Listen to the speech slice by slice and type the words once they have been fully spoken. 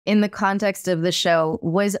in the context of the show,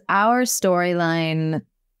 was our storyline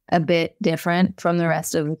a bit different from the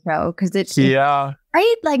rest of the show? Because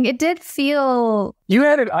right? Like, it did feel... You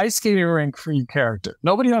had an ice skating rink for your character.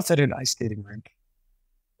 Nobody else had an ice skating rink.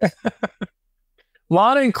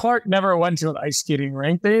 Lana and Clark never went to an ice skating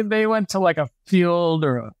rink. They went to like a field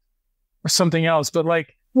or something else. But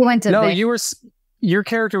like, we went to your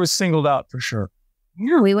character was singled out for sure.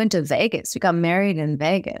 Yeah, we went to Vegas. We got married in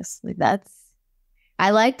Vegas. Like,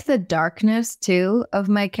 I liked the darkness too of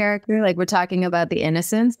my character. Like, we're talking about the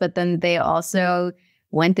innocence, but then they also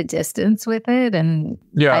went the distance with it. And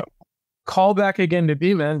call back again to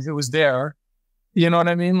Beeman, who was there. You know what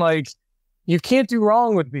I mean? Like, you can't do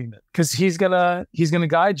wrong with Beeman because he's gonna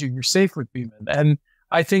guide you. You're safe with Beeman. And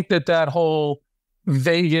I think that whole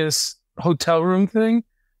Vegas hotel room thing,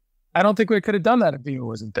 I don't think we could have done that if Beeman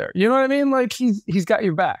wasn't there. You know what I mean? Like, he's got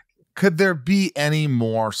your back. Could there be any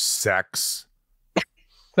more sex?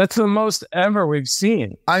 That's the most ever we've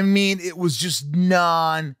seen. I mean, it was just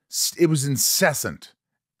it was incessant.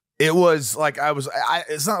 It was like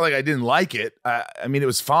it's not like I didn't like it. I mean, it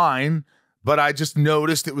was fine, but I just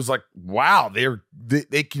noticed it was like, wow,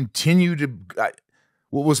 they continue to,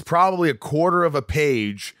 what was probably a quarter of a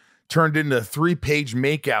page turned into a 3-page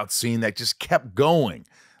makeout scene that just kept going.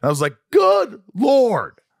 And I was like, good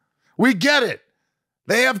Lord, we get it.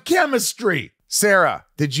 They have chemistry. Sarah,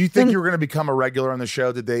 did you think you were going to become a regular on the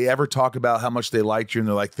show? Did they ever talk about how much they liked you and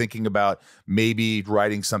they're like thinking about maybe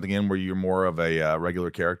writing something in where you're more of a regular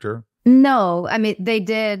character? No, I mean, they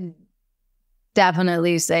did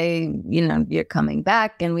definitely say, you know, you're coming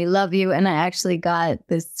back and we love you. And I actually got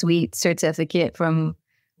this sweet certificate from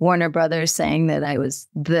Warner Brothers saying that I was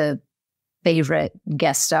the favorite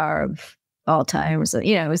guest star of all time. So,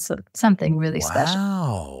 you know, it was something really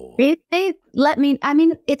special. They let me, I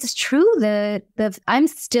mean, it's true that I'm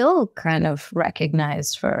still kind of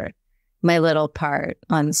recognized for my little part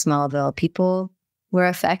on Smallville. People were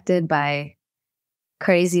affected by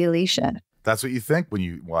Crazy Alicia. That's what you think when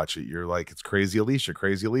you watch it. You're like, it's Crazy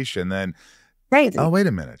Alicia. And then, crazy. Oh, wait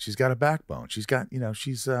a minute. She's got a backbone. She's got, you know,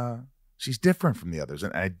 she's different from the others.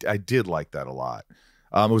 And I did like that a lot.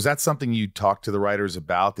 Was that something you talked to the writers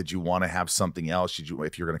about? Did you want to have something else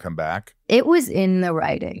if you're going to come back? It was in the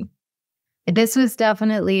writing. This was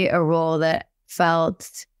definitely a role that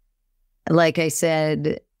felt, like I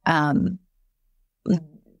said,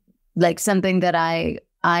 like something that I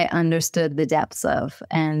understood the depths of.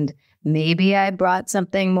 And maybe I brought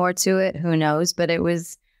something more to it. Who knows? But it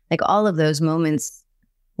was like all of those moments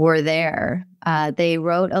were there. They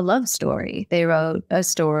wrote a love story. They wrote a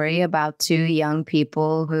story about two young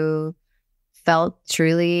people who felt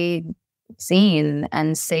truly seen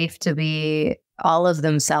and safe to be all of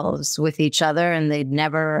themselves with each other, and they'd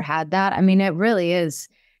never had that. I mean, it really is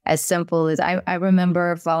as simple as I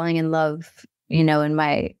remember falling in love, you know, in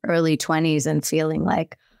my early 20s and feeling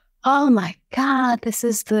like, oh my God, this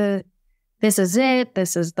is it. This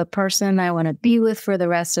is the person I want to be with for the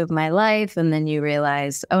rest of my life. And then you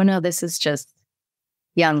realize, oh no, this is just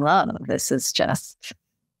young love. This is just.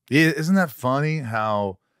 Isn't that funny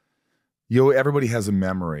how everybody has a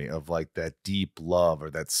memory of like that deep love or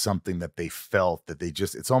that's something that they felt that they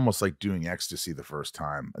just, it's almost like doing ecstasy the first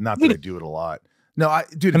time. Not that I do it a lot. No,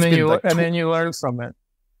 dude. And then you learn from it.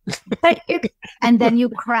 And then you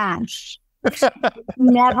crash.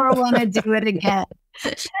 Never want to do it again.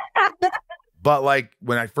 But like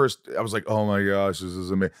when I was like, oh my gosh, this is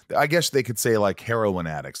amazing. I guess they could say like heroin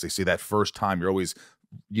addicts. They say that first time you're always,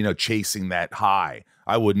 you know, chasing that high.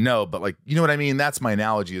 I wouldn't know, but like, you know what I mean? That's my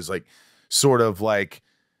analogy is like, sort of like,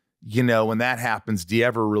 you know, when that happens, do you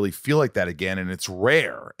ever really feel like that again? And it's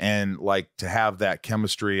rare. And like to have that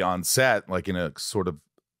chemistry on set, like in a sort of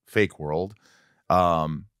fake world,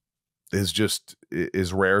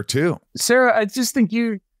 is rare too. Sarah, I just think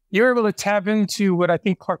you're able to tap into what I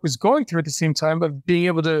think Clark was going through at the same time of being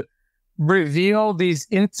able to reveal these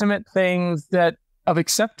intimate things of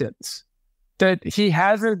acceptance that he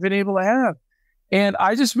hasn't been able to have. And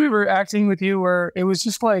I just remember acting with you where it was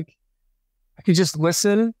just like, I could just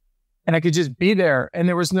listen and I could just be there. And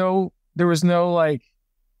there was no like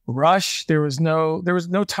rush. There was no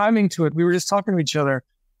timing to it. We were just talking to each other.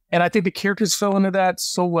 And I think the characters fell into that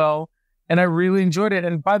so well. And I really enjoyed it.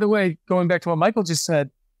 And by the way, going back to what Michael just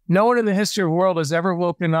said, no one in the history of the world has ever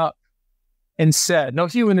woken up and said, no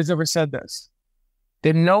human has ever said this,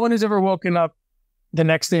 that no one has ever woken up the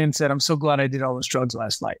next day and said, I'm so glad I did all those drugs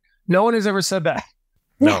last night. No one has ever said that.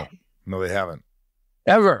 No, they haven't.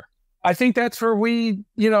 Ever. I think that's where we,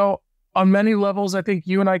 you know, on many levels, I think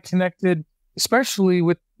you and I connected, especially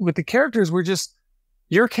with the characters. We're just,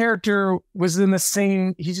 your character was in the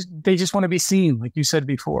same, they just want to be seen, like you said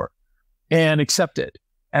before, and accepted.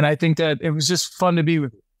 And I think that it was just fun to be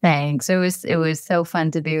with you. Thanks. It was so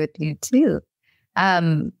fun to be with you too.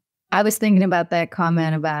 I was thinking about that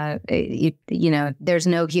comment about, there's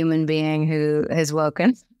no human being who has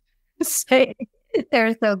woken saying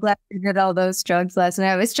they're so glad you did all those drugs last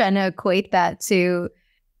night. I was trying to equate that to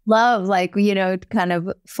love, like, kind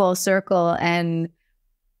of full circle, and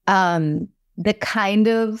the kind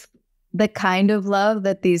of love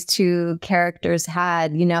that these two characters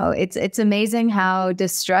had. It's amazing how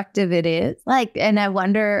destructive it is. Like, and I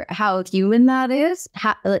wonder how human that is,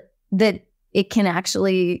 that it can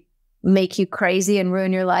actually make you crazy and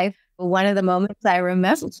ruin your life. One of the moments I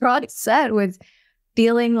remember Rod said was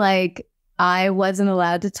feeling like I wasn't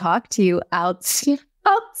allowed to talk to you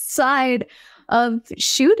outside of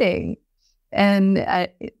shooting. And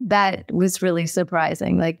that was really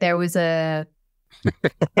surprising. Like there was a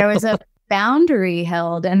boundary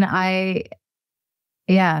held, and I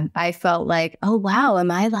felt like, oh wow, am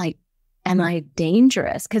I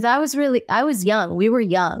dangerous? Because I was young. We were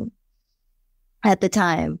young at the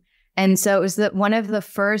time. And so it was one of the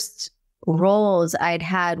first roles I'd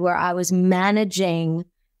had where I was managing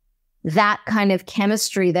that kind of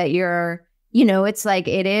chemistry that it's like,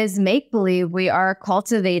 it is make-believe. We are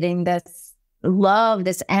cultivating this love,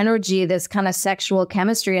 this energy, this kind of sexual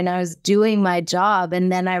chemistry. And I was doing my job. And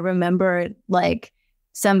then I remember like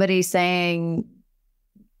somebody saying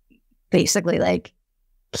basically like,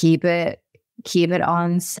 keep it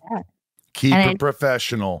on set. Keep it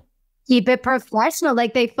professional. Keep it professional.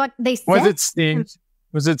 Like they said. Was it Steve?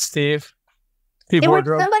 Was it Steve? It was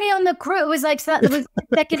somebody on the crew. It was like second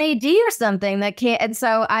AD or something that can't. And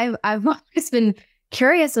so I've always been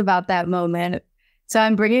curious about that moment. So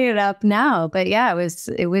I'm bringing it up now. But yeah, it's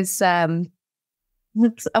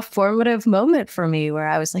a formative moment for me where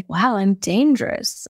I was like, wow, I'm dangerous.